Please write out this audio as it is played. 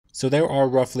So there are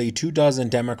roughly 24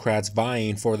 Democrats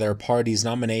vying for their party's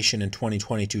nomination in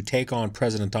 2020 to take on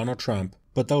President Donald Trump,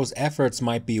 but those efforts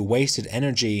might be wasted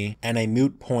energy and a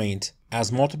moot point,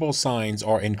 as multiple signs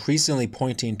are increasingly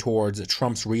pointing towards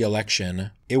Trump's re-election.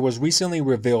 It was recently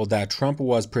revealed that Trump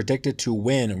was predicted to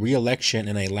win re-election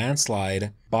in a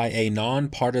landslide by a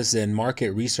non-partisan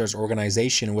market research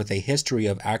organization with a history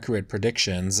of accurate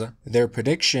predictions. Their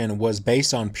prediction was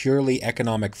based on purely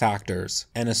economic factors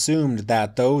and assumed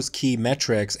that those key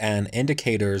metrics and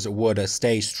indicators would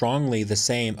stay strongly the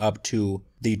same up to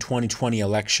the 2020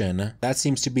 election. That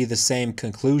seems to be the same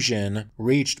conclusion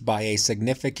reached by a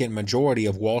significant majority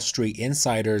of Wall Street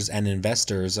insiders and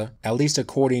investors, at least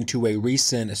according to a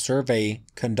recent survey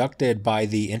conducted by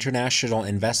the international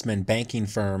investment banking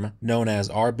firm known as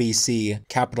RBC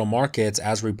Capital Markets,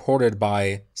 as reported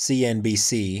by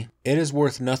CNBC. It is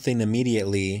worth nothing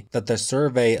immediately that the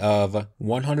survey of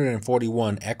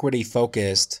 141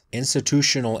 equity-focused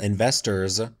institutional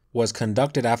investors was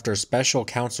conducted after special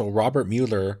counsel Robert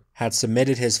Mueller had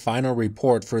submitted his final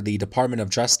report for the Department of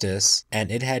Justice,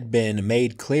 and it had been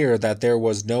made clear that there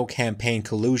was no campaign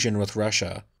collusion with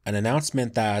Russia, an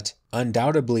announcement that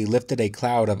undoubtedly lifted a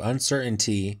cloud of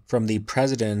uncertainty from the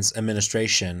president's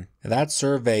administration. That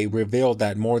survey revealed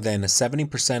that more than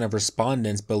 70% of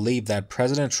respondents believed that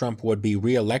President Trump would be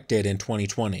re-elected in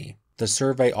 2020. The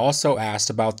survey also asked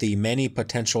about the many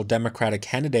potential Democratic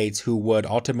candidates who would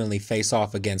ultimately face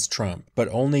off against Trump, but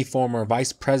only former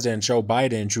Vice President Joe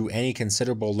Biden drew any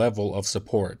considerable level of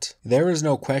support. There is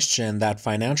no question that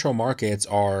financial markets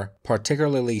are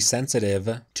particularly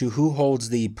sensitive to who holds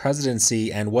the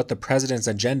presidency and what the president's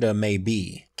agenda may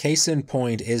be. Case in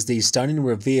point is the stunning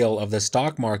reveal of the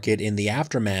stock market in the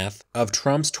aftermath of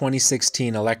Trump's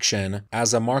 2016 election,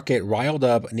 as the market riled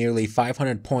up nearly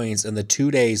 500 points in the 2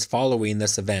 days following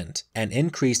this event, and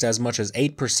increased as much as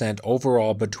 8%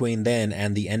 overall between then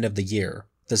and the end of the year.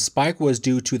 The spike was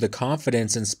due to the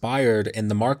confidence inspired in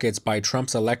the markets by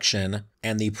Trump's election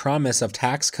and the promise of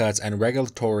tax cuts and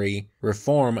regulatory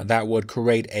reform that would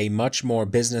create a much more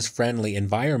business-friendly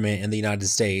environment in the United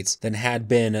States than had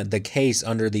been the case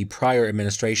under the prior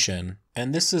administration.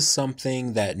 And this is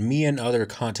something that me and other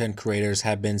content creators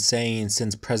have been saying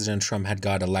since President Trump had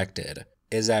got elected,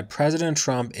 is that President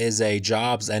Trump is a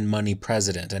jobs and money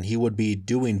president, and he would be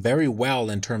doing very well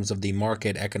in terms of the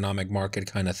economic market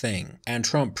kind of thing. And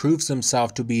Trump proves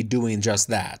himself to be doing just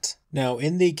that. Now,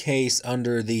 in the case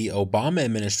under the Obama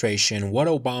administration, what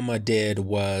Obama did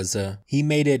was he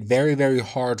made it very, very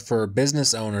hard for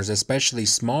business owners, especially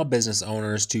small business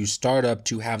owners, to start up,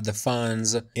 to have the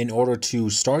funds in order to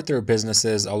start their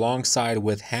businesses, alongside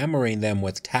with hammering them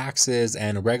with taxes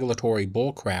and regulatory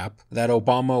bullcrap that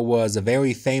Obama was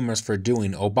very famous for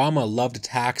doing. Obama loved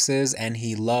taxes and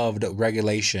he loved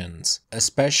regulations,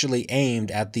 especially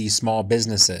aimed at the small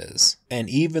businesses. And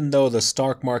even though the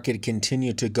stock market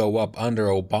continued to go up under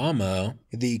Obama,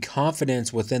 the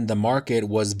confidence within the market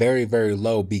was very, very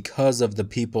low because of the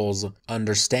people's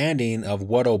understanding of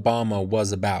what Obama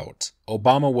was about.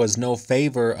 Obama was no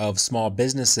favor of small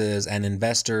businesses and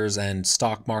investors and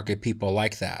stock market people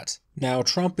like that. Now,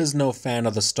 Trump is no fan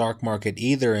of the stock market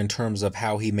either in terms of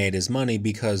how he made his money,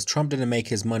 because Trump didn't make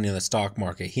his money in the stock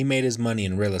market. He made his money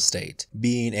in real estate,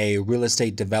 being a real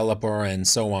estate developer and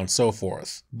so on and so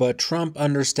forth. But Trump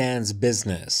understands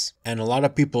business, and a lot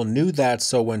of people knew that,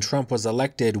 so when Trump was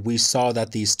elected, we saw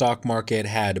that the stock market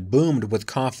had boomed with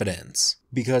confidence,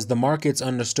 because the markets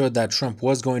understood that Trump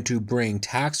was going to bring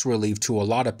tax relief to a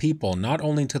lot of people, not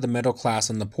only to the middle class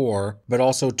and the poor, but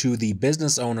also to the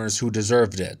business owners who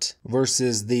deserved it,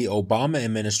 versus the Obama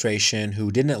administration,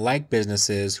 who didn't like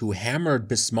businesses, who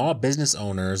hammered small business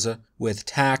owners with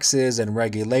taxes and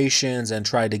regulations and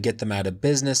tried to get them out of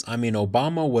business. I mean,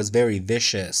 Obama was very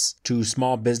vicious to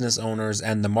small business owners,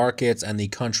 and the markets and the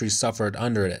country suffered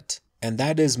under it. And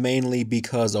that is mainly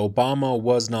because Obama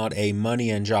was not a money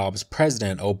and jobs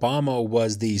president. Obama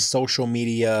was the social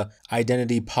media,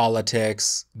 identity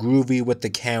politics, groovy with the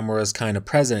cameras kind of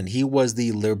president. He was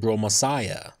the liberal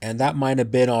messiah. And that might have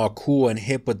been all cool and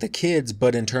hip with the kids,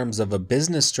 but in terms of a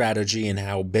business strategy and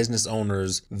how business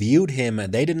owners viewed him,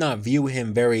 they did not view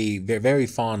him very, very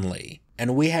fondly.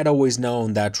 And we had always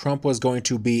known that Trump was going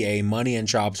to be a money and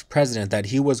jobs president, that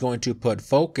he was going to put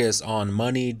focus on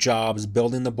money, jobs,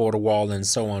 building the border wall, and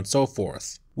so on and so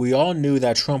forth. We all knew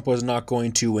that Trump was not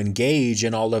going to engage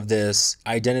in all of this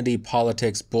identity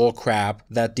politics bullcrap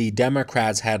that the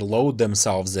Democrats had loathed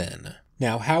themselves in.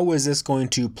 Now, how is this going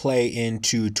to play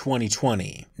into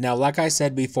 2020? Now, like I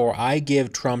said before, I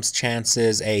give Trump's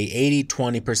chances a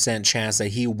 80-20% chance that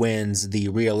he wins the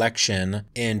re-election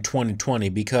in 2020,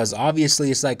 because obviously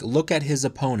it's like, look at his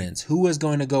opponents. Who is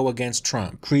going to go against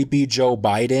Trump? Creepy Joe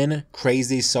Biden,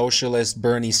 crazy socialist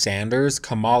Bernie Sanders,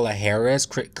 Kamala Harris,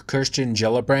 Kirsten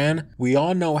Gillibrand. We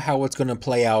all know how it's going to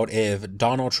play out if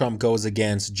Donald Trump goes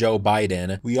against Joe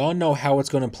Biden. We all know how it's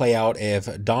going to play out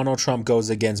if Donald Trump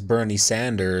goes against Bernie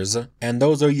Sanders, and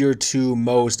those are your two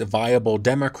most viable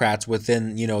Democrats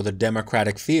within, the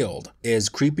Democratic field, is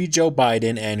creepy Joe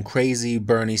Biden and crazy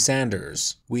Bernie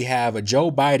Sanders. We have Joe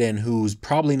Biden, who's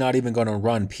probably not even going to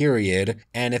run, period,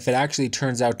 and if it actually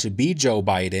turns out to be Joe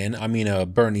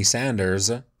Biden, Bernie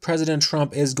Sanders, President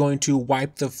Trump is going to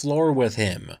wipe the floor with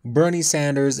him. Bernie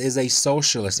Sanders is a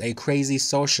socialist, a crazy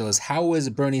socialist. How is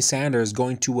Bernie Sanders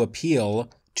going to appeal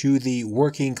to the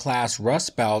working class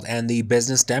Rust Belt and the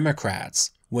business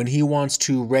Democrats when he wants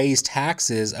to raise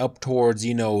taxes up towards,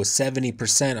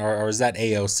 70%, or is that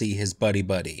AOC, his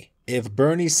buddy? If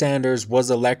Bernie Sanders was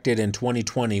elected in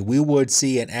 2020, we would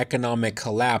see an economic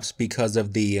collapse because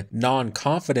of the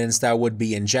non-confidence that would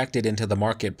be injected into the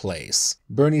marketplace.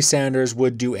 Bernie Sanders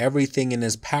would do everything in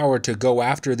his power to go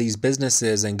after these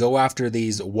businesses and go after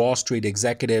these Wall Street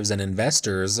executives and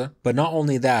investors. But not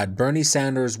only that, Bernie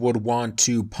Sanders would want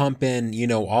to pump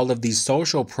in, all of these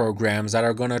social programs that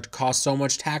are going to cost so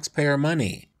much taxpayer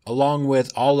money, along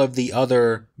with all of the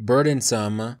other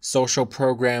burdensome social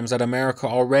programs that America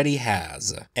already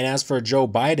has. And as for Joe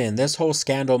Biden, this whole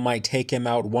scandal might take him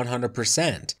out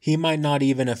 100%. He might not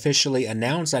even officially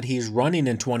announce that he's running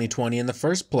in 2020 in the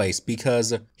first place,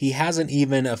 because he hasn't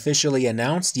even officially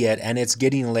announced yet, and it's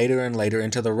getting later and later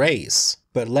into the race.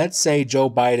 But let's say Joe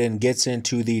Biden gets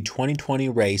into the 2020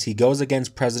 race, he goes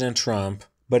against President Trump.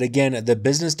 But again, the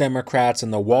business Democrats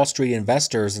and the Wall Street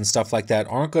investors and stuff like that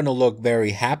aren't going to look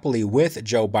very happily with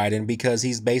Joe Biden, because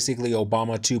he's basically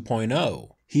Obama 2.0.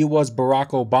 He was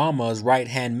Barack Obama's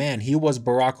right-hand man. He was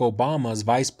Barack Obama's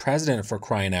vice president, for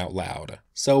crying out loud.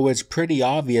 So it's pretty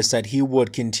obvious that he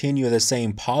would continue the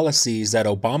same policies that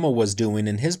Obama was doing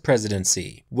in his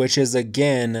presidency, which is,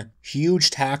 again,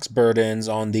 huge tax burdens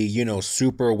on the,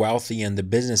 super wealthy and the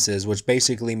businesses, which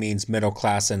basically means middle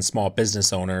class and small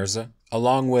business owners,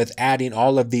 along with adding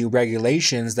all of the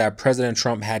regulations that President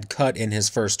Trump had cut in his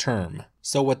first term.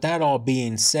 So with that all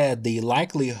being said, the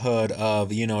likelihood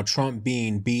of, Trump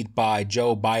being beat by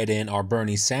Joe Biden or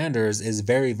Bernie Sanders is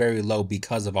very, very low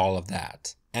because of all of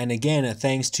that. And again,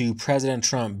 thanks to President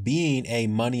Trump being a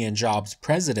money and jobs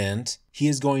president, he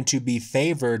is going to be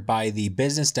favored by the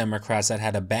business Democrats that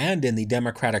had abandoned the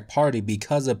Democratic Party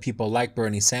because of people like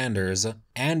Bernie Sanders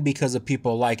and because of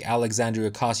people like Alexandria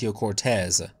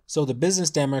Ocasio-Cortez. So the business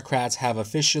Democrats have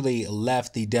officially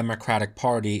left the Democratic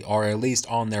Party, or at least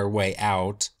on their way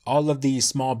out. All of the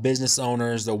small business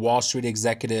owners, the Wall Street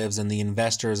executives and the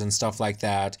investors and stuff like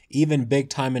that, even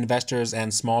big-time investors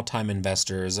and small-time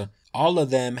investors, all of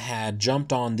them had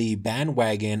jumped on the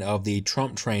bandwagon of the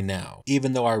Trump train now,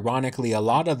 even though ironically a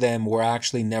lot of them were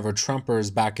actually never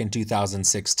Trumpers back in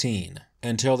 2016,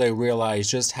 until they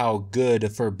realized just how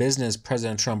good for business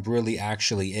President Trump really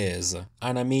actually is.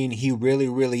 And I mean, he really,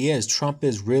 really is. Trump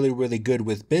is really, really good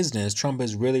with business. Trump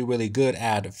is really, really good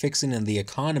at fixing in the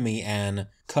economy and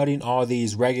cutting all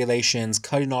these regulations,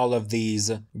 cutting all of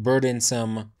these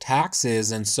burdensome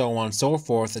taxes and so on and so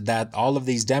forth that all of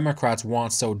these Democrats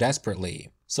want so desperately.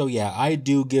 So yeah, I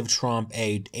do give Trump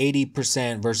a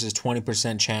 80% versus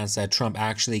 20% chance that Trump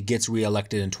actually gets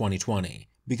reelected in 2020.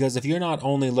 Because if you're not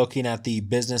only looking at the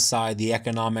business side, the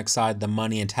economic side, the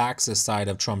money and taxes side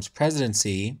of Trump's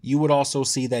presidency, you would also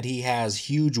see that he has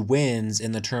huge wins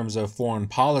in the terms of foreign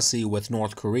policy with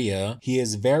North Korea. He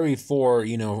is very for,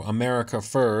 America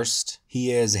first.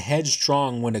 He is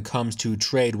headstrong when it comes to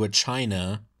trade with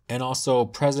China. And also,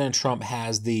 President Trump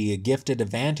has the gifted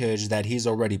advantage that he's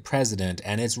already president,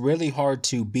 and it's really hard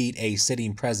to beat a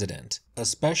sitting president,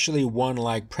 especially one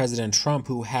like President Trump,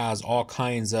 who has all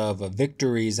kinds of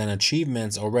victories and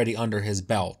achievements already under his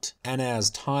belt. And as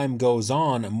time goes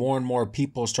on, more and more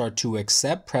people start to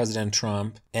accept President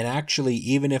Trump, and actually,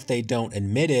 even if they don't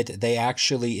admit it, they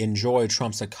actually enjoy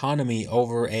Trump's economy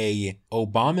over a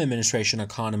Obama administration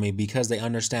economy, because they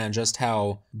understand just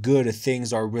how good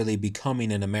things are really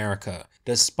becoming in America.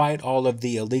 Despite all of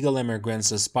the illegal immigrants,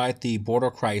 despite the border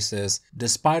crisis,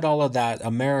 despite all of that,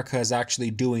 America is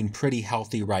actually doing pretty really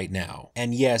healthy right now.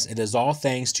 And yes, it is all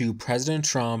thanks to President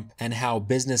Trump and how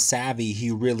business savvy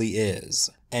he really is.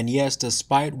 And yes,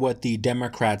 despite what the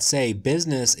Democrats say,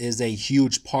 business is a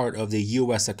huge part of the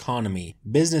US economy.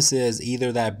 Businesses,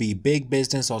 either that be big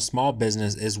business or small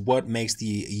business, is what makes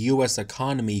the US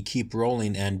economy keep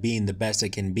rolling and being the best it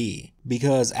can be.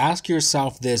 Because ask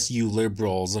yourself this, you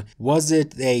liberals, was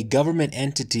it a government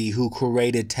entity who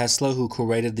created Tesla, who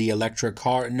created the electric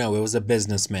car? No, it was a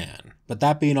businessman. But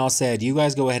that being all said, you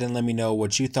guys go ahead and let me know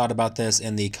what you thought about this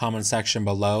in the comment section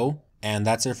below. And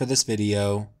that's it for this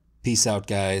video. Peace out,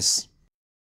 guys.